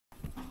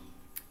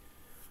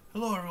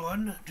Hello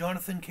everyone,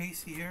 Jonathan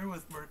Casey here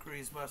with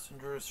Mercury's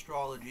Messenger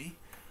Astrology.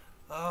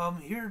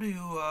 Here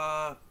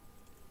to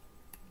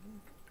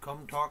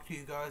come talk to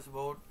you guys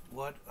about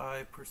what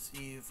I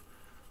perceive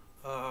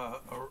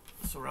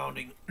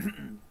surrounding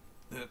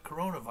the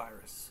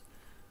coronavirus,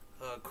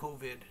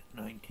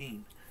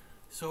 COVID-19.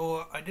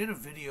 So I did a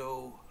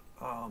video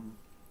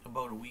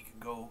about a week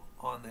ago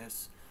on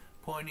this,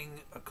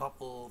 pointing a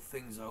couple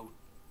things out.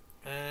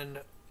 And,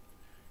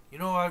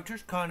 I've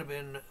just kind of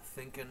been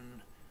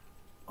thinking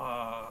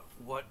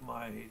what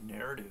my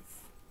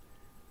narrative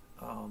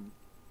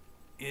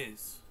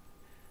is.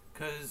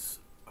 Because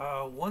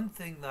one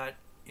thing that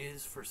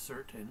is for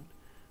certain,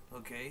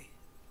 okay,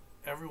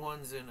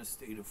 everyone's in a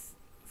state of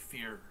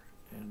fear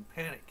and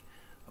panic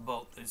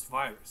about this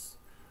virus.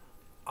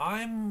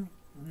 I'm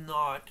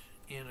not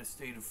in a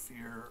state of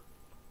fear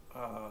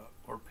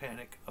or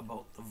panic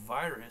about the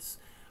virus,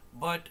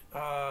 but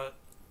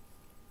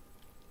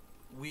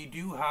we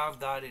do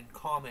have that in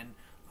common.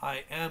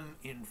 I am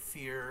in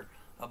fear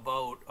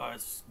about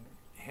us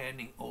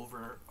handing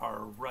over our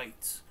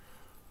rights,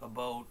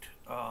 about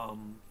I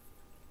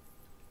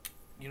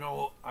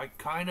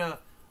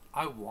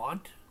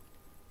want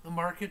the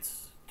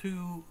markets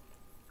to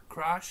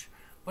crash,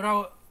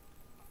 but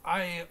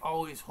I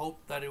always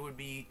hoped that it would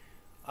be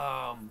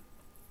a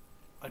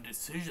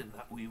decision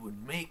that we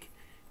would make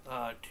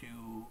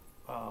to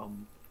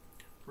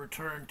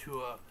return to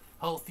a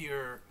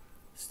healthier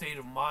state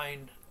of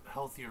mind,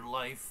 healthier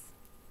life,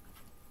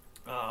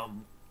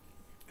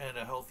 and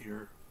a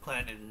healthier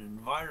planet and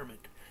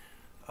environment.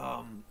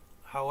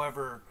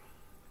 However,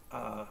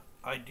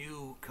 I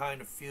do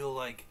kind of feel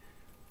like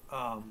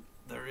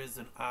there is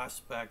an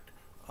aspect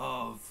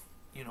of,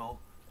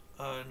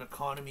 an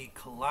economy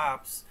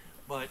collapse,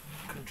 but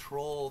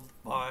controlled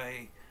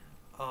by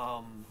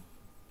a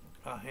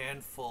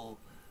handful,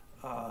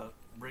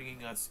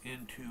 bringing us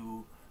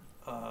into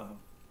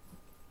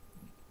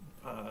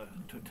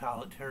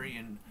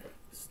totalitarian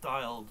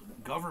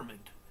styled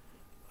government.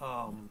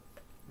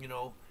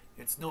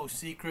 It's no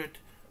secret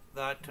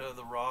that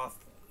the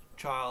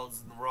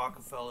Rothschilds and the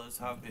Rockefellers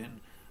have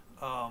been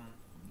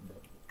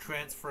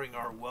transferring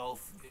our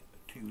wealth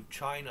to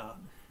China,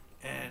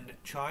 and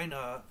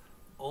China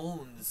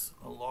owns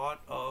a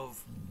lot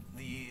of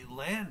the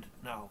land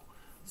now.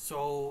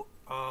 So,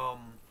 I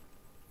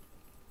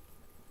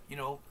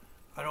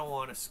don't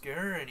want to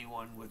scare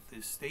anyone with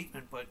this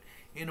statement, but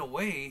in a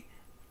way,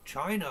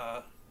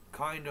 China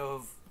kind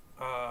of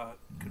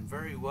can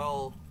very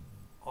well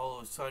all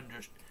of a sudden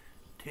just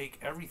take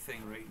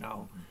everything right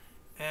now.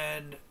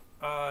 And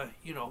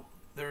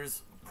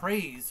there's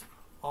praise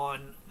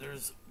on,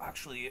 there's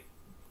actually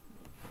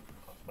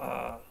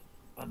a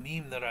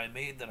meme that I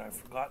made that I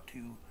forgot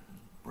to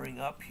bring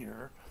up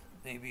here.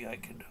 Maybe I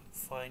could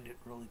find it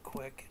really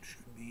quick. It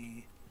should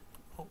be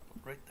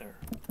right there.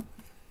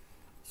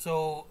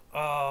 So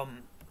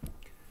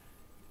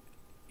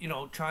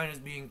China's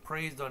being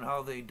praised on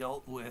how they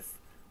dealt with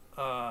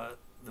the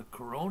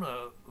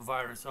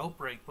coronavirus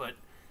outbreak, but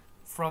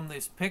from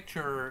this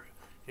picture,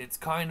 it's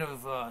kind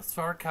of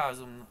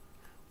sarcasm.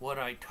 What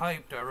I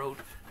typed, I wrote,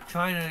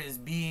 China is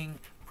being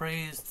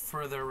praised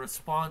for their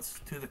response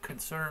to the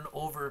concern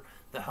over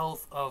the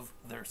health of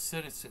their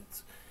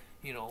citizens.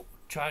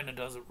 China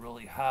doesn't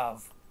really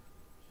have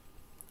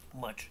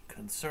much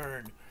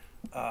concern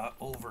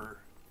over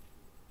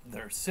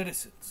their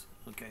citizens,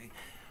 okay?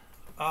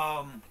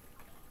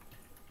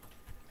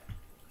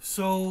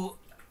 So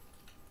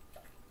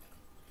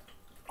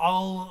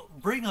I'll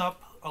bring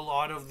up a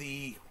lot of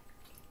the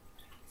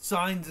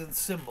signs and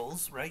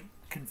symbols, right?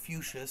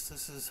 Confucius,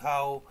 this is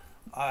how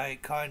I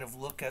kind of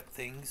look at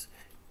things,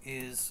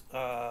 is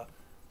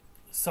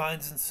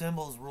signs and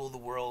symbols rule the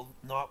world,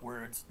 not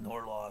words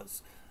nor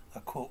laws. A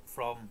quote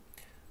from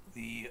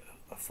the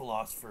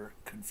philosopher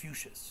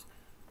Confucius.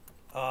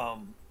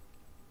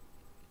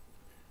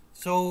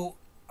 So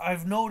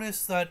I've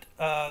noticed that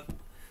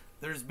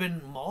there's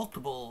been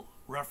multiple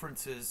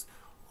references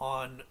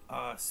on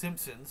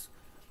Simpsons.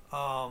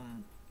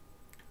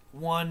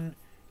 One,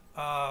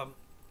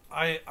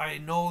 I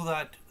know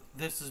that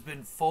this has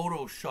been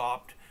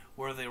photoshopped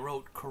where they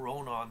wrote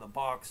Corona on the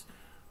box,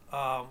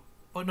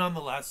 but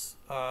nonetheless,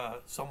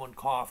 someone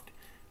coughed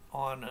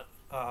on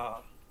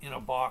in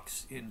a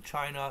box in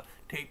China,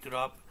 taped it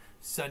up,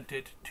 sent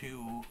it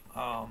to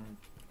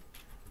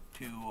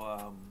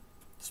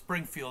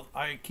Springfield.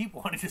 I keep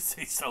wanting to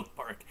say South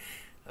Park,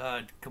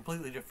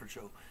 completely different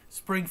show.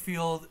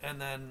 Springfield,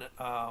 and then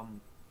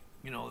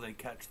they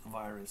catch the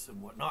virus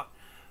and whatnot.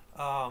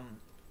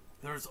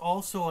 There's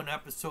also an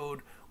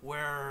episode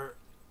where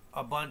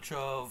a bunch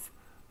of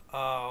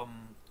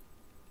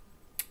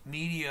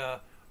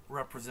media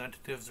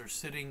representatives are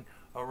sitting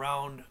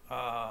around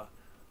a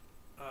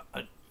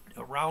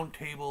round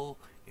table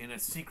in a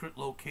secret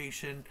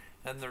location,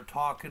 and they're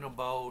talking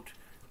about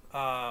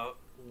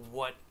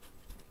what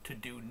to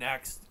do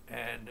next,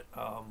 and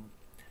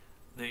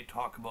they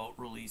talk about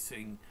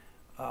releasing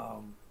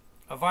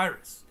a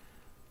virus.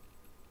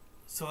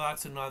 So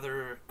that's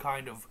another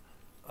kind of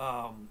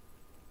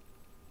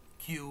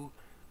cue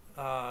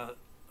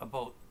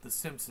about The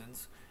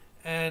Simpsons.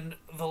 And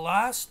the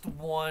last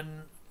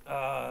one,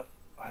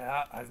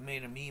 I've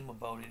made a meme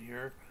about it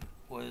here,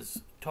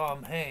 was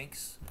Tom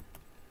Hanks.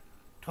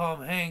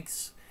 Tom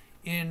Hanks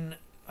in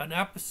an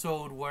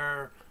episode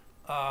where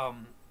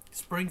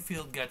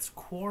Springfield gets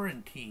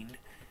quarantined.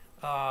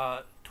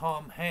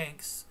 Tom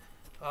Hanks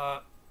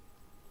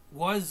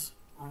was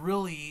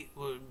really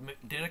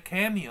did a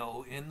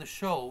cameo in the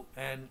show,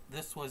 and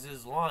this was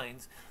his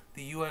lines: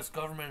 "The U.S.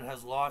 government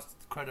has lost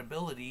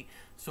credibility,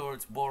 so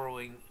it's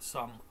borrowing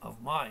some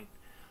of mine."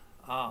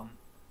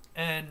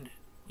 And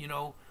you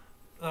know,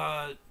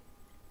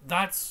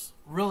 that's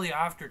really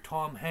after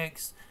Tom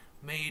Hanks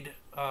made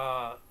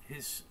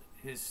his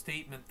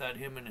statement that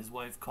him and his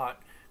wife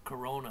caught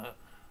corona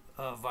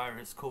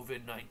virus,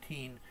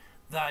 COVID-19,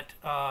 that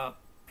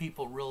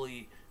people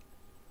really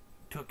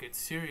took it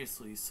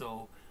seriously.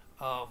 So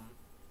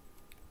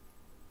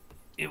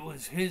it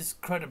was his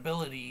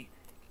credibility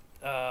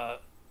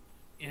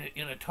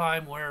in a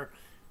time where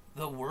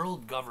the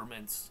world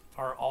governments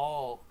are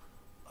all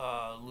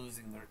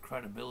losing their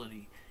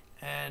credibility,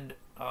 and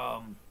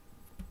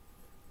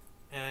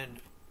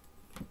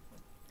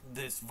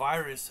this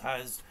virus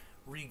has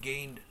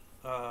regained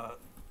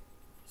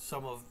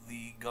some of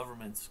the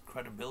government's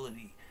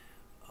credibility.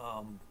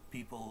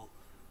 People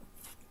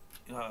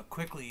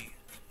quickly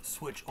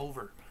switch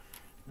over.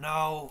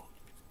 Now,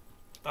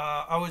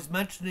 I was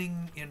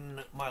mentioning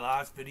in my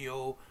last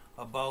video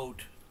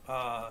about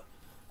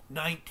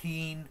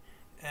 19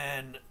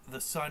 and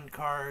the Sun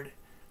card,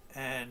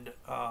 and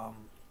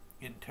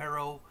in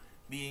tarot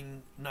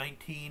being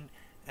 19,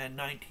 and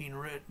 19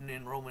 written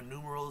in Roman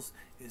numerals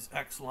is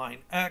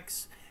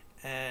XlX,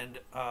 and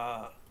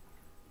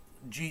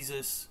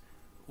Jesus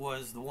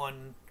was the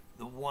one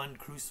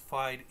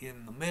crucified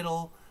in the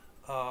middle,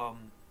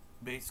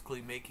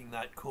 basically making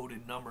that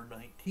coded number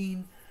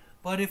 19.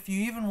 But if you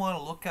even want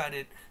to look at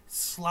it,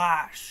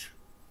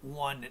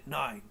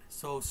 /19.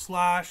 So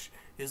slash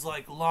is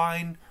like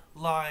line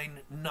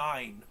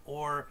 9,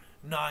 or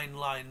 9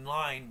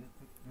 line,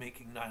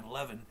 making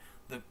 911.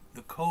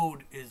 The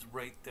code is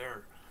right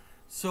there.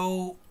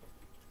 So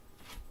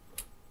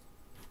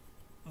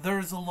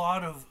there's a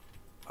lot of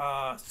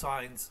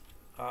signs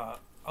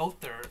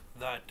out there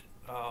that,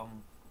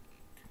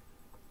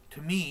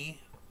 to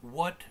me,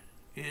 what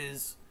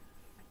is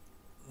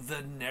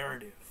the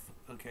narrative?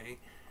 Okay,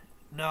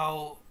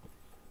 now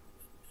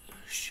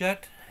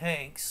Chet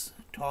Hanks,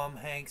 Tom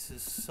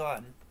Hanks'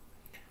 son,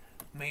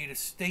 made a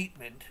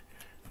statement.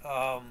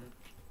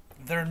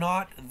 They're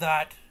not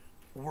that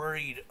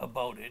worried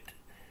about it.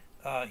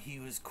 He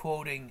was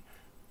quoting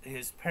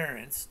his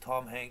parents,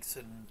 Tom Hanks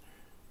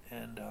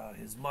and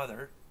his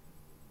mother,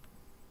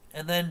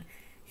 and then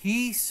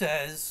he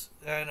says,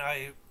 and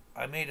I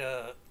made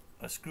a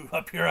screw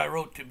up here. I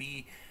wrote "to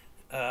be"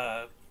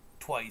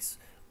 twice,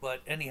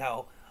 but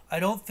anyhow, I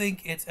don't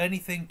think it's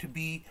anything to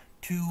be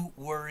too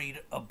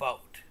worried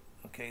about.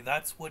 Okay,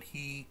 that's what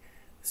he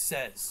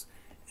says.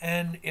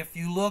 And if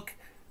you look,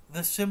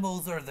 the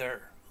symbols are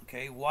there.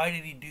 Okay, why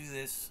did he do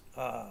this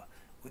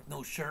with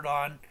no shirt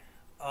on?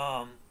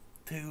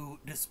 To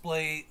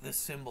display the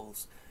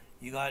symbols.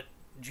 You got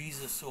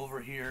Jesus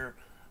over here.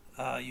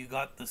 You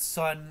got the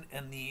sun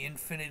and the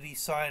infinity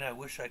sign. I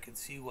wish I could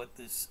see what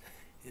this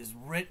is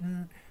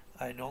written.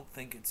 I don't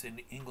think it's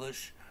in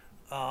English.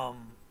 But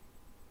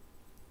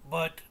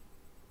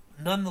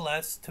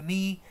nonetheless, to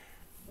me,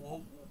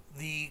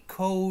 the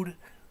code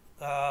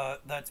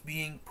that's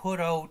being put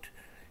out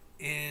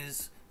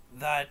is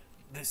that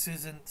this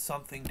isn't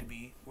something to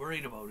be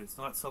worried about. It's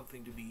not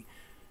something to be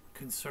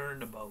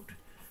concerned about.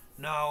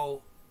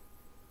 Now,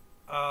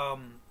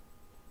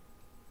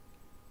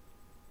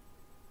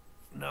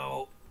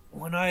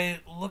 when I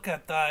look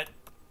at that,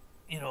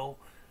 you know,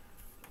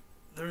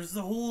 there's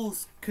the whole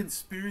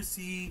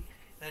conspiracy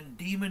and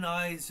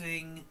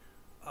demonizing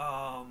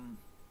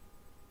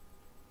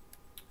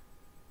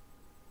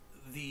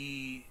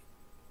the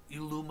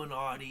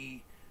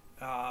Illuminati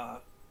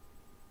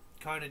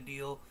kind of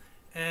deal.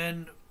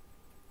 And,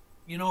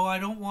 you know, I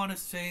don't want to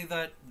say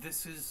that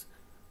this is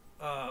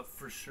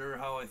for sure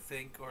how I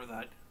think, or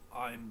that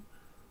I'm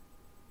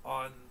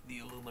on the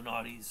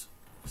Illuminati's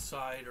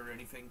side or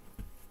anything.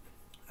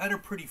 I had a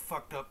pretty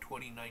fucked up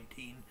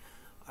 2019.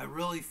 I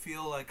really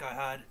feel like I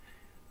had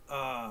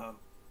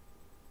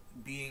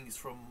beings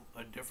from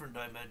a different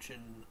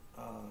dimension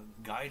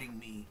guiding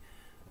me.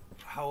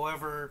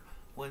 However,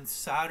 when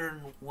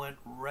Saturn went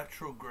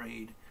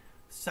retrograde,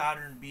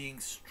 Saturn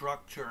being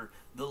structure,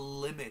 the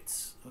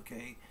limits,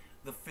 okay,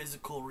 the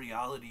physical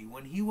reality,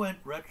 when he went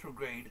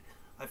retrograde,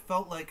 I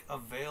felt like a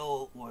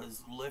veil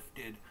was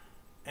lifted,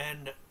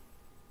 and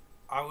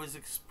I was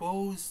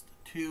exposed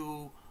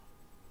to,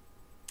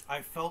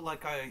 I felt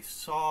like I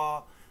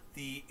saw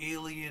the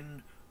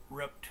alien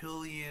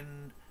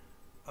reptilian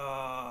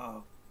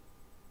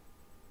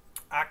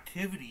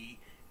activity,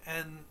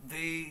 and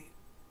they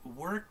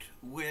worked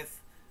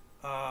with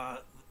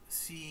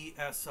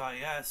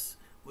CSIS,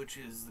 which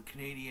is the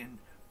Canadian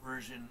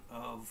version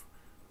of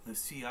the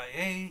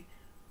CIA,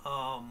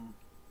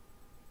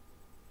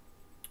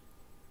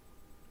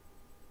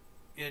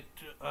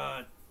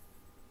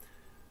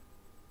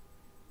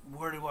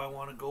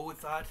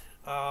 with that.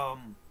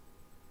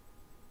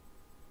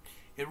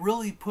 It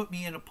really put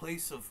me in a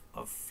place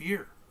of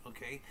fear.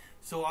 Okay,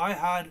 so I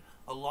had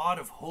a lot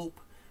of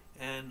hope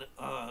and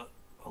a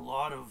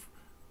lot of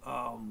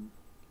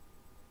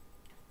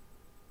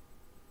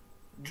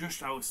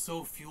just, I was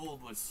so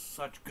fueled with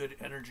such good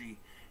energy,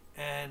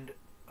 and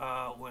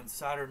when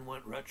Saturn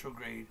went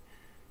retrograde,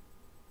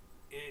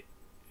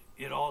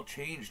 it all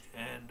changed,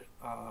 and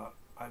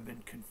I've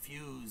been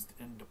confused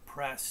and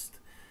depressed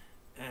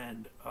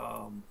and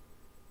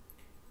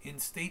in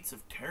states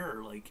of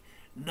terror. Like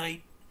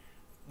night,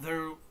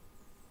 there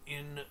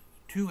in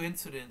two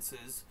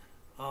incidences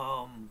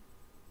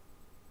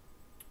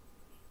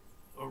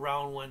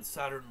around when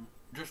Saturn,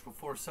 just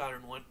before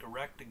Saturn went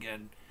direct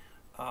again,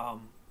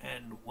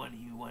 and when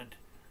he went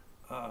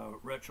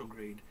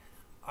retrograde,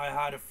 I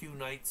had a few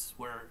nights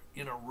where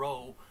in a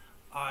row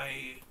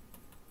I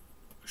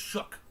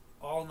shook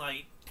all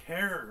night,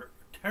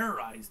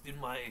 terrorized in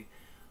my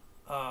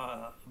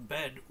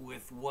bed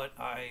with what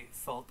I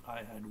felt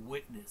I had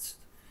witnessed.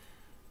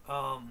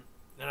 And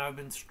I've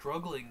been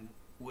struggling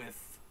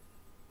with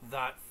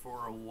that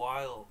for a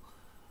while.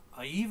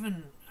 I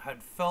even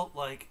had felt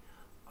like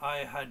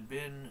I had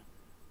been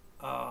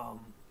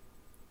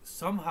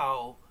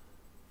somehow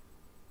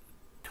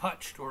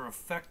touched or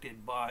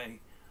affected by,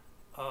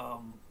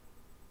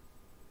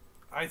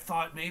 I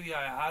thought maybe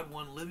I had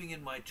one living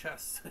in my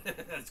chest,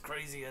 as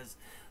crazy as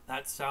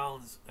that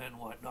sounds and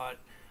whatnot.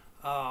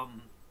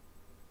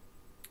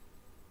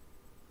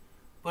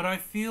 But I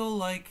feel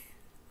like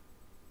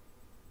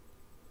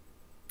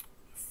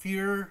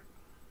fear,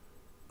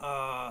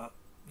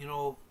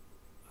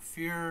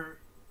 fear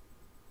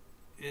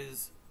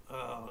is,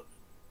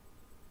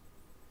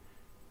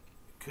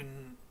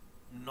 can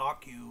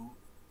knock you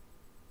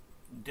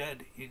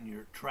dead in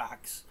your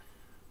tracks.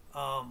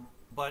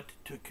 But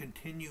to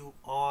continue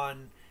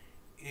on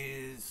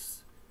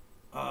is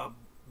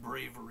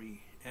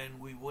bravery,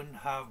 and we wouldn't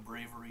have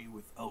bravery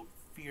without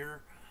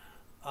fear.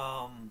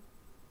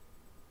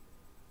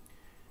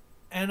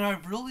 And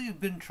I've really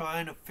been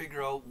trying to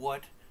figure out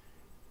what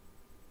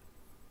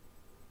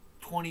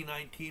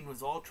 2019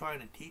 was all trying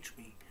to teach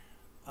me.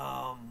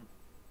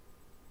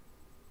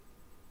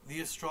 The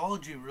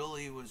astrology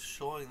really was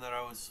showing that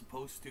I was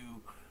supposed to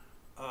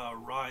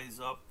rise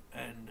up,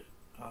 and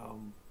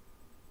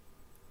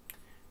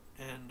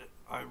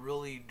I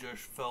really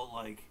just felt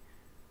like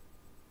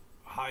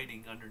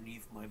hiding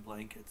underneath my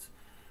blankets.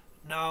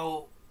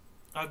 Now,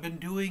 I've been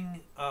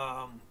doing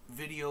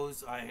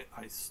videos. I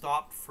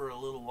stopped for a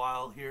little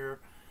while here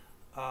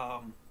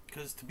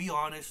because, to be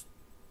honest,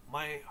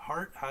 my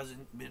heart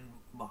hasn't been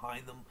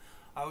behind them.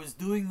 I was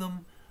doing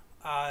them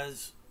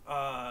as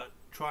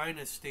trying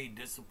to stay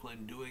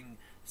disciplined, doing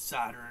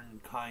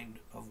Saturn kind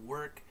of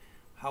work.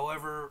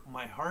 However,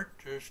 my heart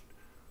just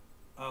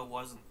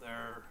wasn't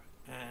there,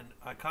 and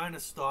I kind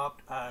of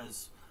stopped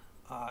as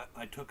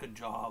I took a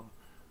job,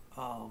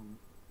 and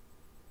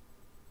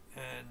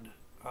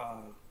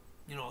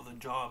the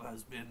job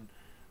has been,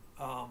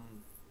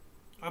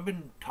 I've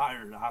been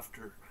tired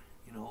after,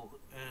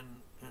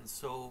 and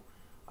so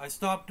I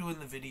stopped doing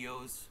the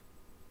videos,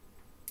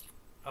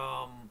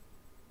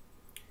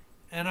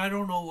 and I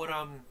don't know what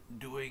I'm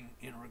doing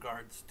in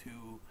regards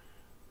to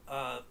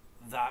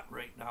that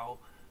right now,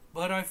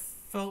 but I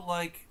felt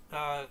like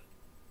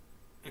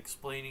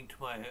explaining to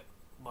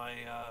my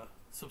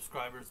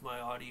subscribers, my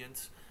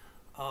audience,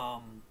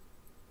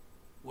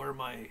 where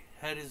my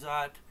head is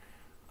at,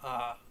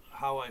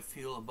 how I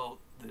feel about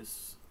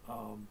this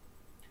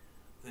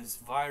this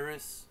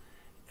virus,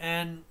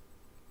 and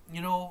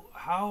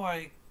how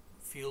I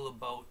feel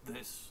about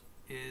this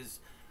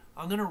is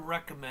I'm gonna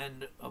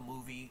recommend a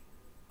movie.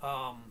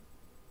 I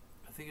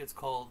think it's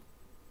called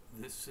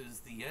This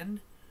Is the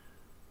End.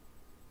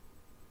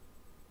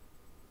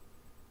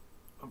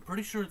 I'm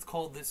pretty sure it's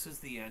called This Is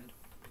the End,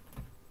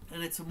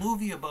 and it's a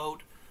movie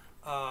about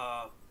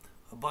a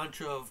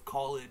bunch of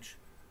college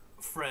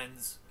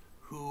friends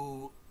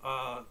who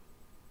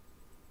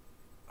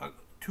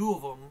two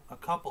of them, a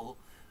couple,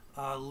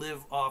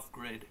 live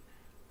off-grid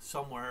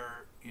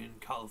somewhere in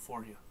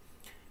California,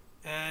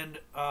 and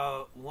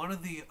one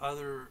of the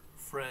other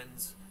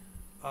friends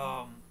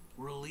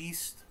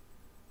released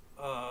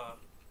a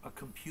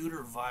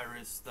computer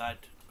virus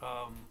that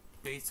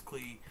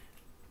basically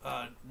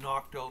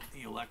knocked out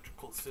the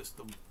electrical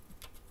system,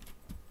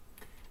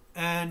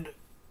 and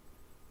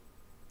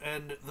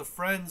the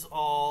friends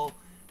all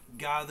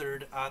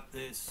gathered at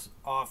this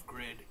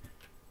off-grid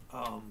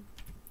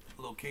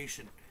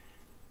location.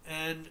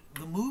 And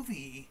the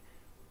movie,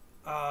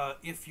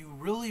 if you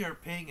really are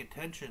paying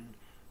attention,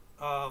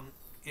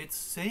 it's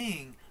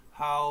saying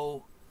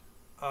how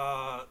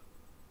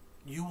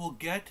you will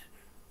get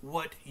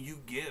what you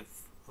give.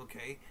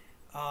 Okay,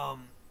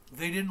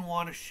 they didn't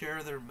want to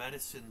share their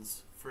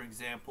medicines, for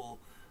example.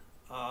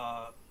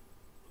 The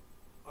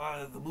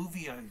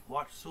movie I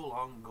watched so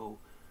long ago,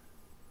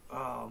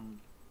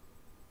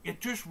 it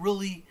just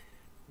really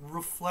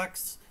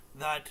reflects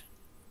that,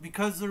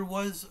 because there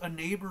was a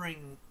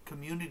neighboring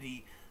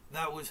community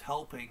that was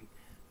helping,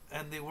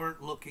 and they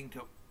weren't looking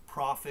to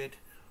profit,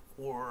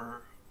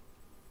 or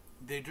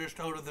they just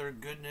out of their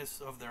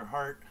goodness of their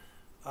heart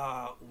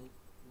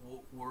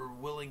were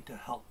willing to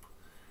help.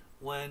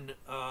 When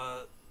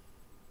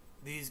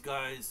these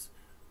guys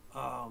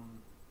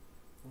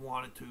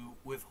wanted to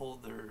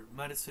withhold their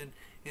medicine,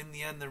 in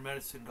the end their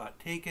medicine got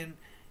taken,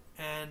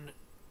 and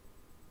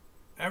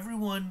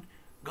everyone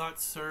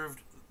got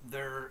served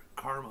their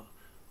karma.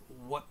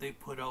 What they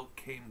put out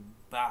came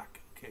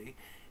back, okay?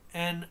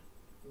 And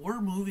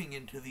we're moving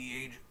into the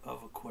age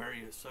of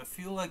Aquarius. I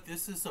feel like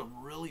this is a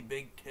really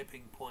big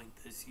tipping point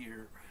this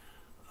year,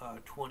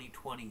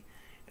 2020.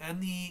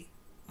 And the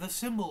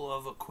symbol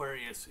of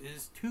Aquarius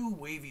is two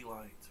wavy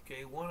lines,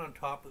 okay? One on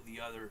top of the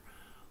other.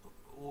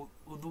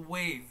 The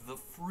wave, the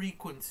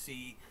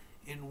frequency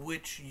in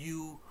which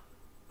you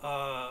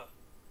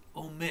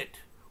omit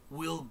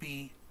will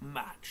be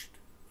matched.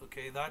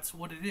 Okay, that's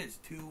what it is.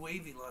 Two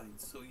wavy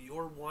lines. So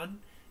you're one,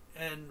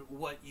 and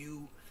what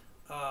you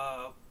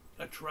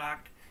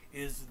attract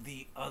is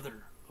the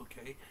other.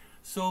 Okay,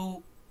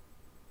 so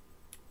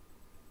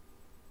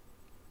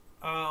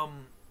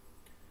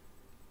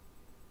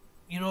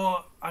you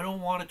know, I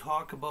don't want to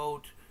talk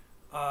about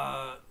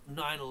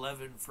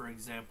 9/11, for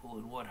example,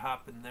 and what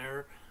happened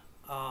there.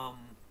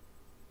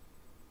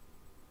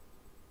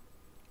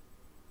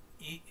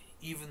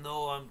 Even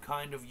though I'm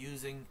kind of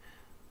using,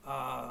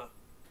 I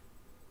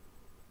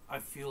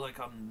feel like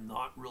I'm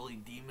not really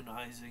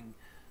demonizing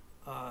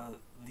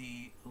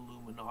the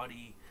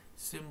Illuminati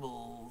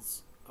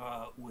symbols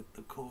with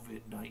the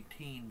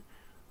COVID-19.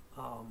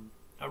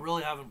 I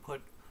really haven't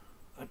put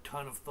a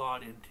ton of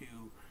thought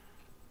into,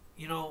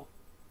 you know,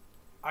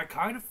 I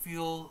kind of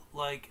feel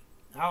like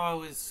how I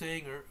was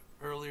saying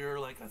earlier,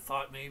 like I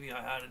thought maybe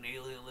I had an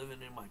alien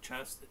living in my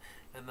chest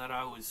and that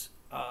I was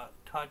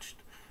touched.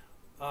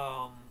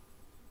 I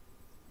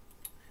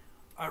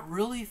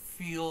really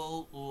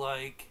feel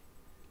like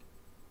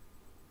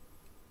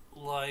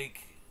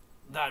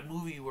that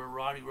movie where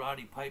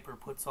Roddy Piper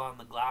puts on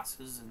the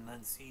glasses and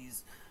then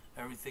sees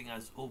everything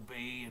as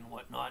obey and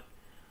whatnot.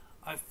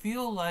 I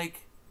feel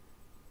like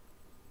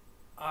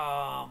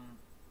I've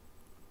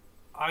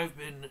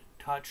been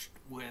touched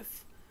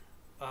with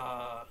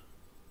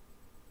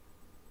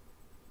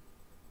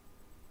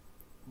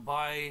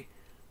by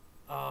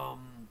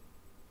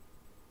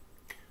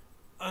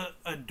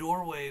a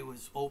doorway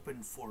was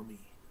opened for me,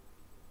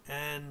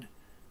 and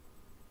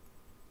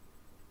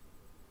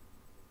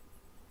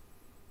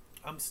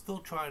I'm still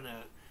trying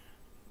to,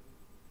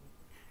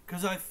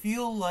 because I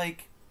feel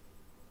like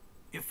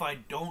if I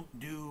don't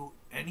do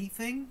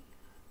anything,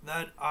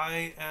 that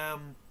I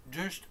am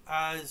just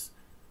as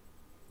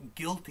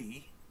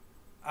guilty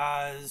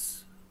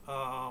as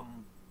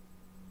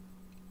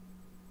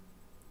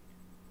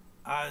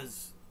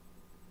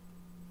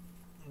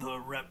the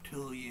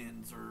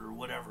reptilians or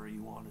whatever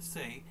you want to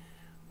say,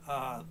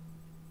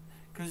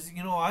 because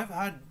you know, I've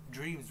had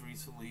dreams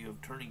recently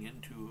of turning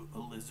into a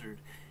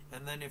lizard,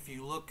 and then if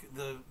you look,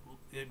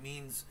 it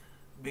means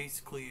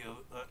basically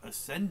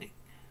ascending,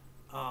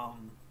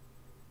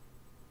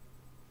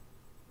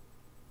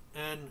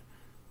 and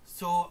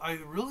so I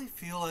really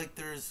feel like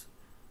there's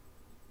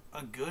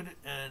a good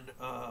and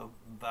a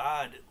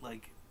bad,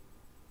 like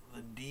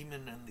the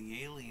demon and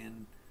the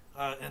alien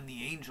and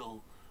the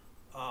angel.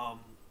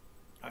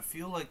 I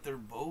feel like they're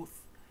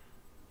both.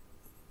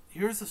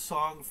 Here's a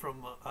song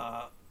from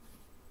an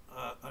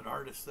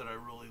artist that I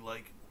really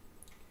like.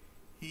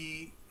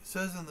 He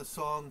says in the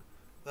song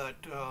that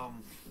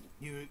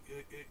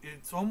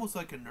it's almost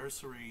like a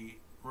nursery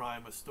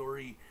rhyme, a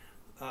story,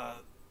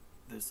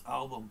 this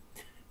album,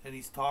 and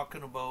he's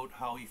talking about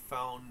how he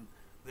found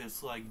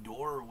this like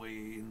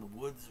doorway in the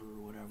woods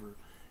or whatever,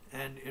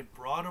 and it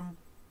brought him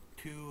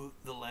to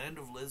the land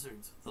of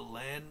lizards, the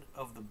land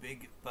of the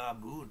big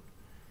baboon.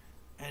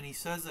 And he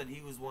says that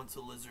he was once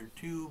a lizard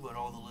too, but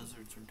all the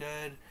lizards are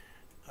dead.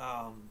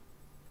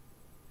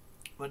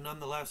 But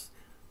nonetheless,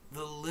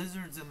 the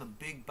lizards and the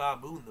big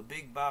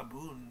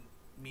baboon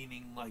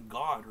meaning like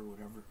God or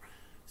whatever.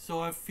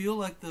 So I feel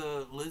like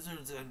the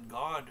lizards and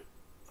God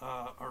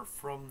are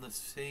from the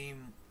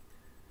same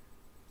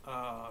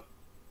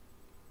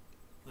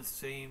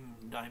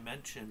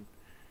dimension,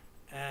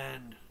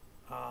 and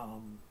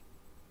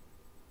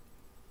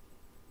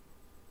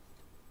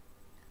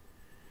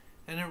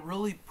it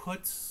really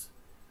puts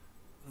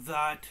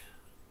that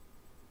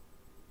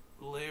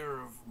layer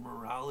of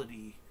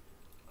morality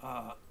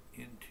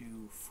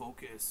into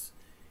focus.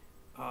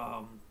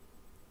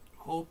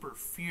 Hope or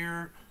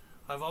fear.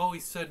 I've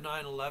always said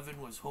 9/11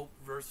 was hope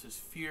versus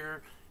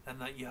fear, and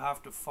that you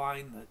have to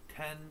find the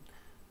 10,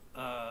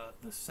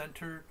 the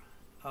center.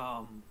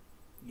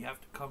 You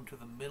have to come to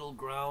the middle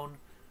ground,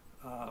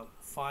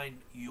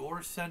 find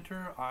your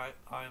center.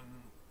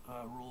 I'm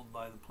ruled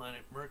by the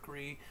planet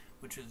Mercury,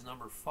 which is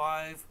number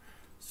 5.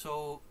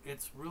 So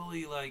it's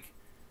really like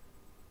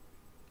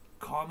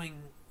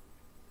calming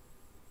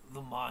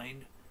the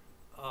mind,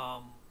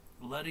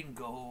 letting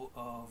go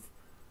of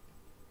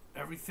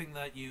everything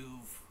that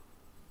you've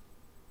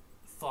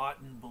thought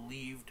and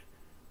believed,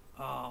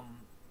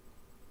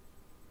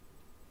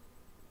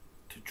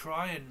 to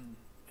try and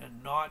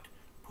not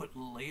put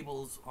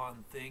labels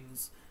on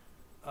things,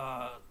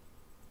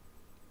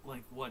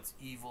 like what's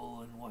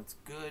evil and what's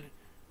good.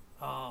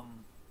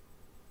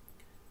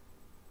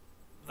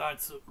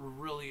 That's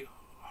really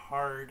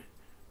hard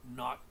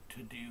not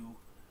to do.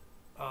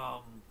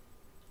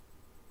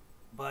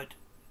 But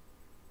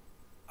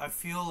I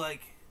feel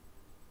like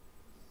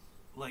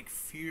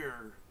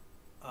fear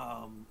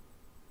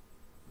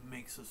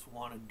makes us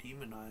want to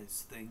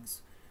demonize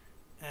things,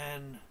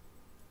 and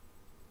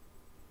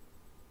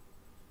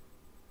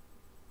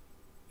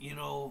you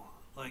know,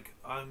 like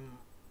I'm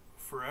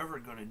forever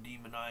going to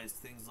demonize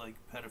things like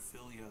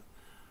pedophilia.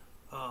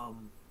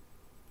 Um,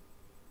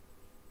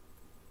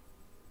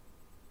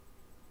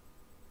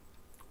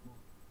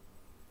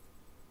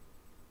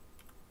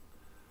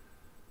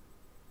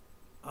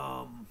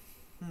 um,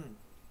 hmm.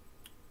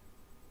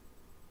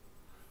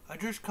 I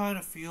just kind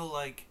of feel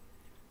like,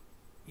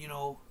 you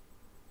know,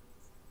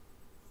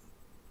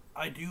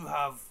 I do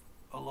have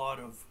a lot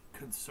of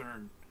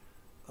concern,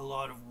 a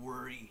lot of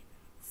worry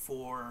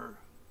for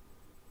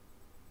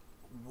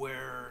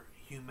where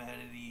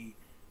humanity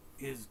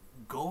is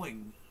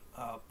going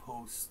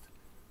post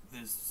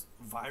this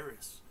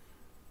virus,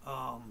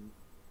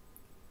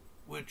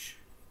 which,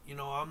 you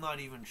know, I'm not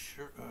even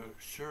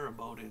sure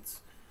about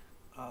its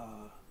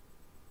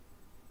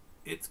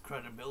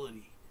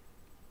credibility,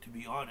 to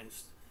be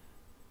honest.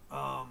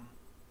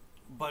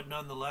 But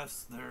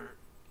nonetheless,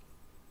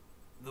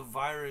 the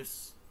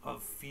virus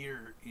of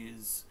fear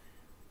is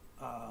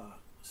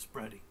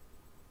spreading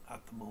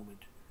at the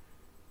moment,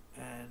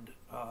 and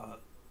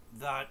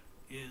that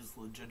is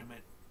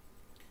legitimate.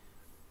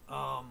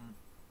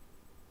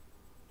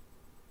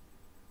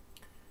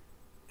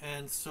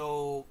 And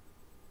so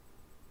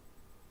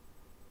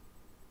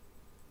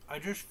I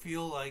just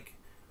feel like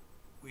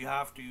we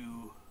have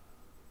to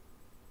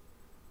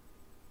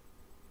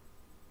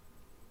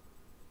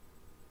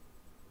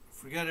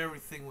forget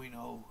everything we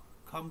know,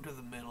 come to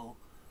the middle,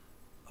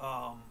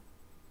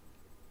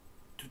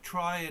 to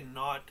try and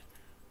not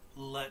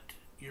let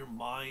your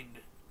mind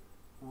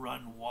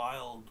run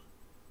wild,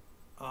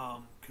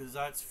 because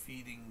that's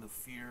feeding the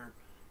fear.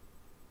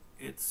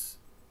 It's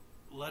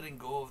letting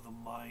go of the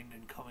mind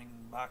and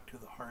coming back to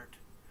the heart.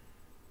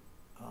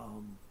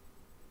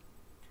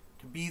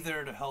 To be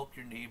there to help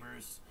your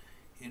neighbors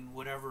in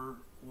whatever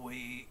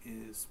way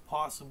is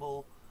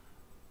possible.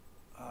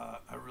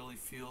 I really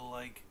feel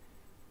like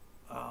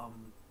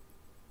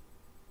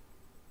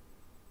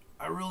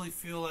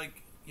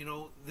you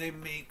know, they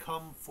may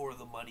come for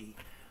the money.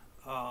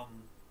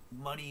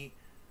 Money,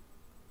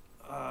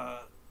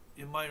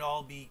 it might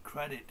all be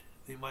credit.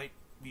 They might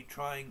be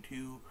trying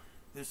to,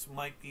 this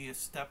might be a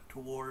step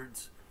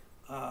towards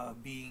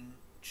being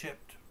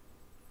chipped.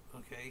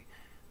 Okay?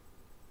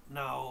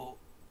 Now,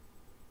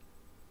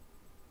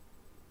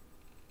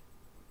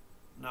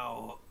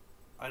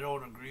 I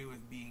don't agree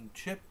with being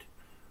chipped.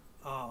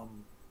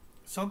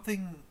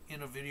 Something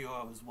in a video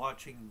I was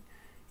watching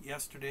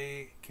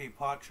yesterday,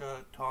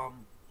 K-Pacha,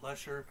 Tom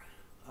Lesher,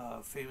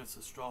 famous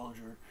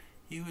astrologer,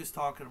 he was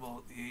talking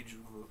about the age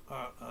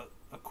of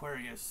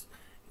Aquarius,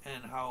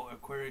 and how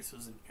Aquarius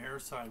is an air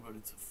sign, but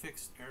it's a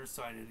fixed air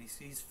sign, and he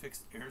sees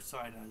fixed air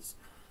sign as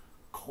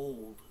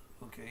cold.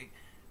 Okay?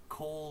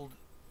 Cold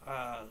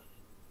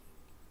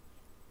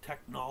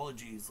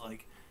technologies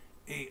like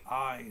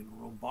AI and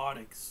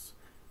robotics,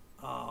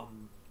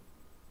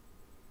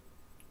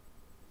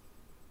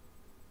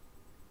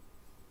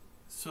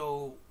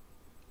 so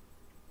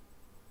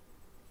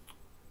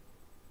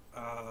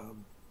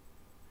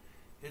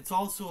it's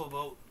also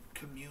about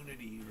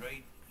community,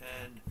 right?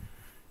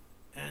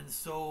 And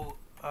so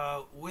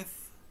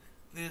with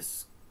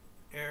this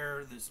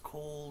air, this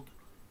cold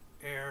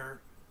air,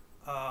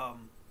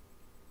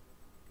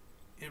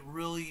 it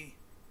really,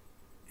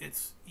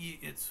 it's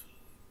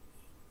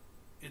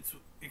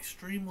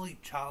extremely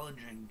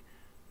challenging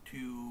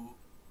to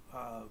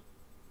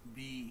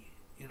be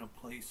in a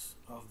place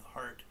of the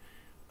heart.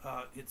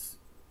 It's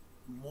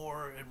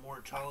more and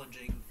more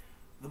challenging,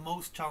 the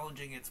most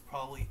challenging it's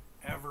probably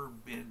ever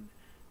been,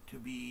 to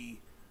be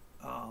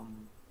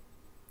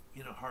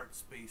in a heart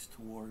space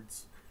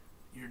towards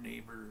your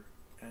neighbor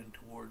and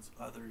towards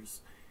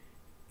others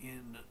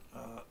in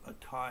a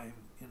time,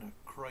 in a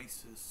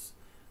crisis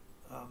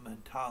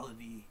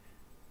mentality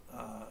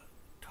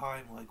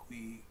time like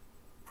we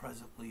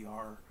presently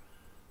are.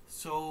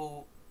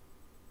 So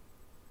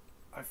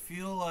I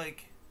feel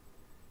like,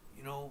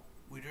 you know,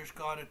 we just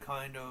gotta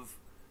kind of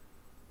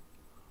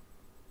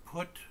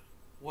put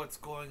what's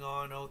going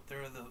on out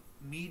there, the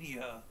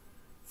media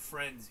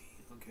frenzy,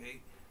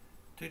 okay,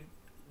 to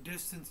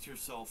distance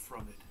yourself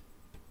from it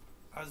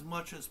as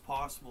much as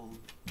possible.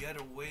 Get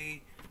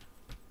away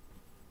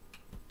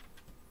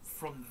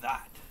from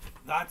that.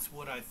 That's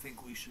what I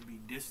think we should be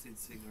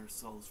distancing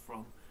ourselves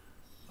from,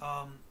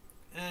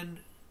 and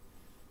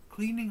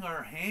cleaning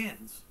our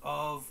hands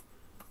of,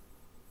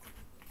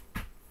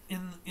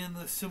 in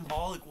the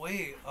symbolic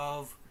way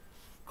of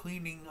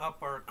cleaning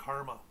up our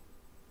karma,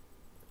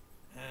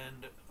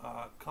 and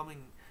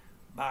coming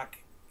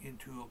back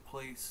into a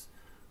place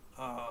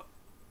uh,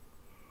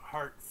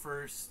 heart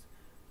first,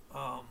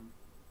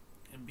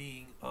 and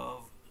being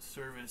of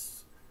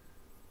service,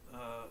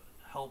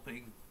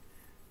 helping,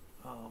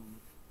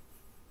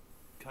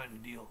 kind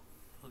of deal.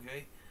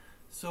 Okay,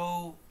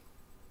 so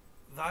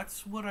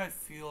that's what I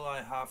feel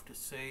I have to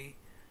say.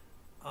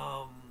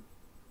 Um,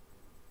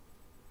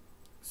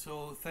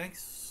 so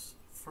thanks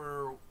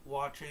for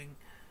watching.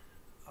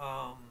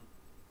 Um,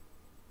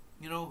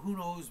 who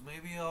knows?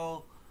 Maybe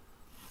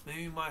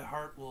my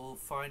heart will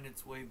find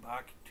its way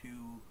back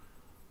to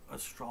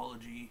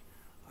astrology.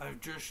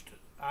 I've just,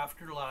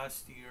 after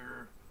last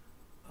year,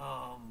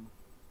 I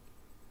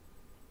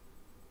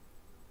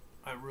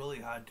really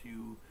had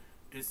to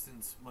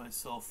distance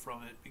myself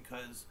from it,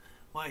 because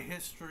my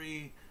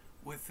history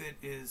with it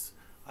is,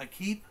 I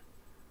keep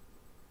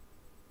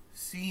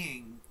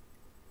seeing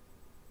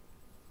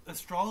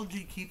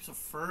astrology keeps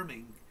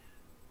affirming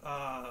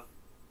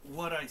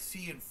what I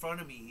see in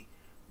front of me,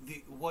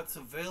 what's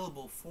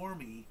available for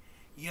me,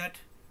 yet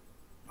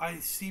I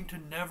seem to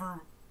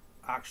never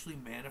actually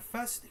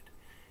manifest it.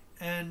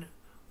 And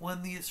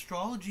when the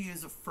astrology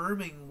is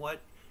affirming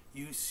what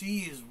you see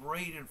is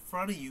right in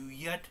front of you,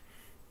 yet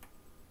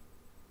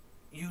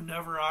you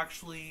never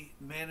actually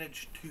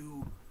manage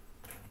to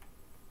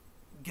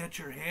get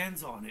your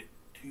hands on it,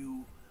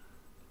 to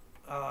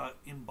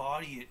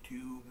embody it,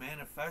 to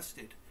manifest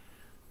it,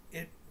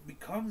 it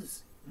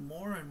becomes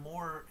more and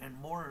more and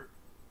more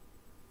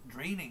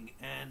draining,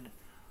 and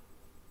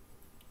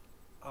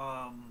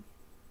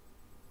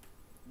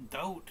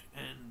doubt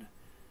and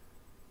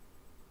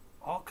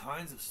all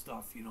kinds of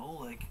stuff,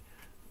 like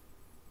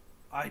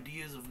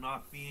ideas of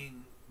not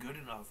being good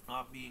enough,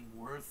 not being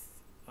worth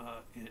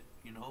it,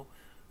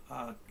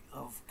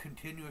 of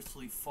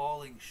continuously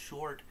falling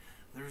short.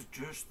 There's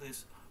just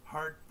this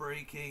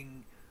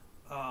heartbreaking,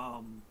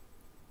 the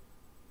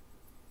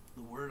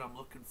word I'm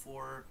looking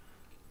for,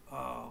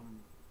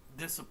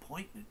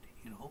 disappointment.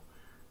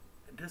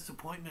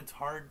 Disappointment's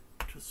hard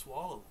to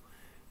swallow,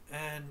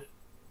 and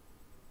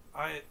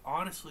I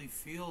honestly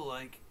feel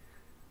like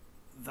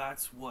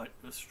that's what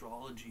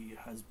astrology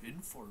has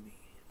been for me,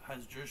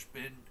 has just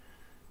been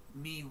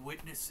me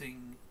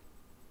witnessing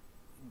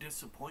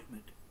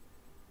disappointment.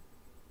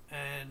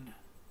 And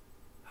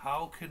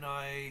how can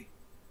I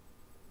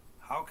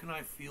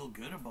feel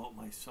good about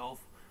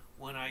myself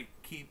when I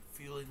keep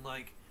feeling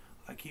like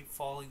I keep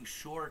falling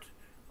short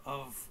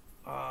of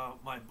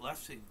my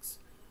blessings?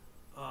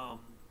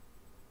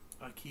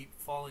 I keep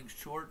falling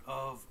short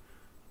of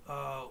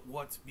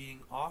what's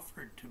being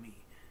offered to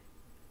me,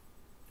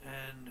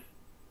 and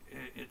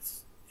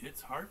it's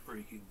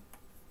heartbreaking,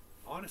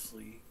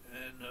 honestly.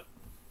 And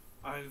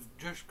I've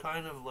just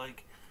kind of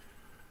like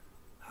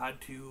had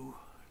to.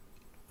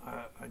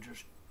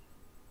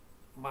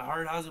 My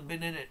heart hasn't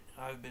been in it.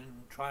 I've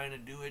been trying to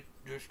do it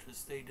just to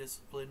stay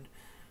disciplined,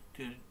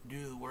 to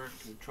do the work,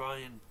 to try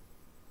and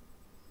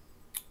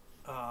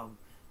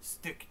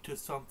stick to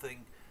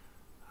something.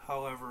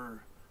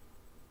 However,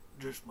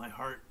 just my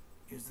heart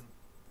isn't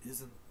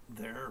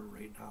there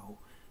right now,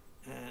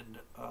 and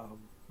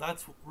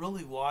that's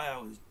really why I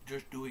was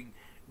just doing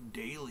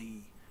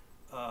daily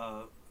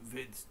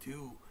vids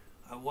too.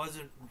 I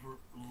wasn't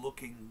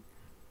looking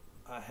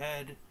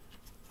ahead.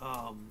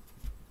 I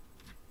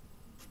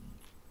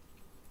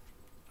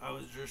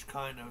was just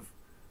kind of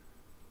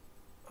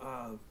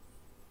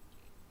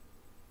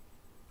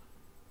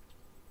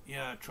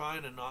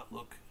trying to not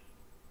look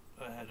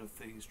ahead of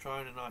things,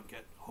 trying to not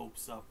get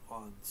hopes up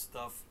on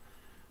stuff,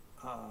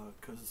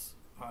 because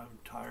I'm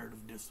tired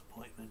of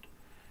disappointment.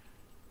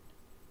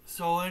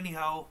 So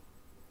anyhow,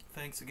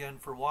 thanks again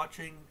for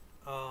watching.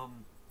 Have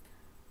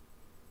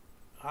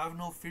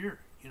no fear,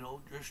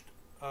 just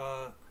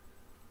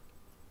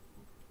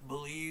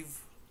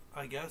believe,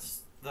 I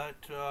guess, that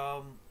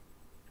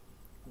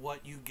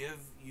what you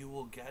give, you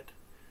will get,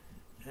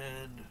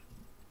 and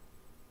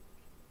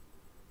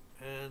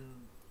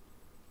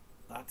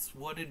that's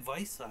what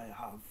advice I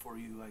have for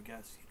you, I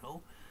guess.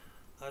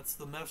 That's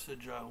the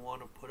message I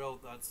want to put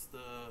out. That's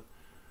the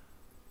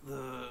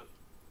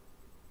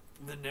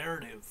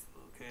narrative.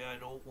 Okay, I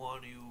don't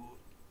want to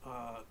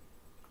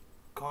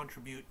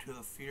contribute to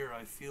the fear.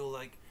 I feel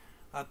like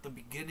at the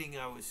beginning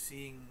I was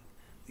seeing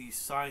these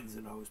signs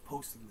and I was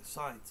posting the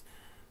signs,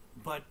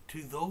 but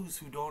to those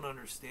who don't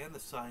understand the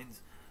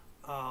signs,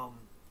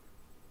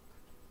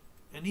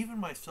 and even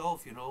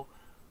myself,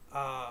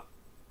 I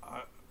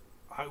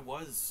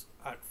was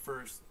at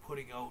first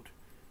putting out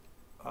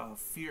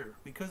fear,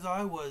 because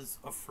I was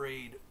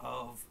afraid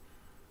of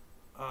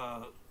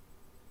a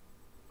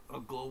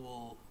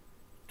global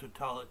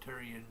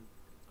totalitarian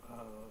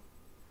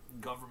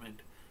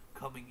government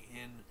coming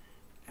in,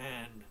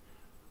 and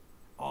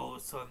all of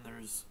a sudden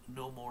there's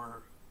no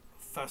more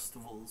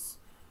festivals,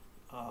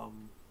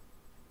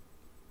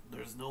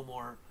 there's no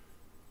more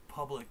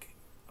public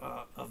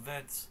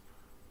events,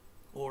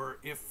 or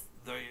if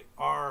they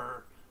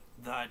are,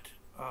 that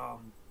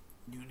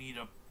you need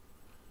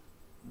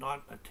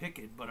not a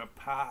ticket but a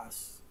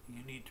pass.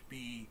 You need to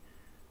be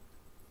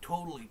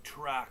totally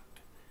tracked.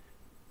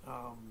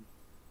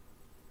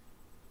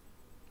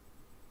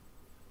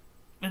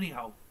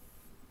 anyhow,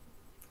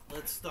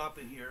 let's stop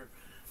it here,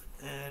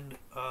 and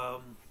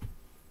I'll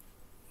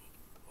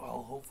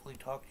hopefully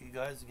talk to you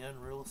guys again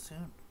real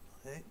soon.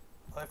 Okay,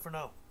 bye for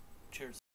now. Cheers.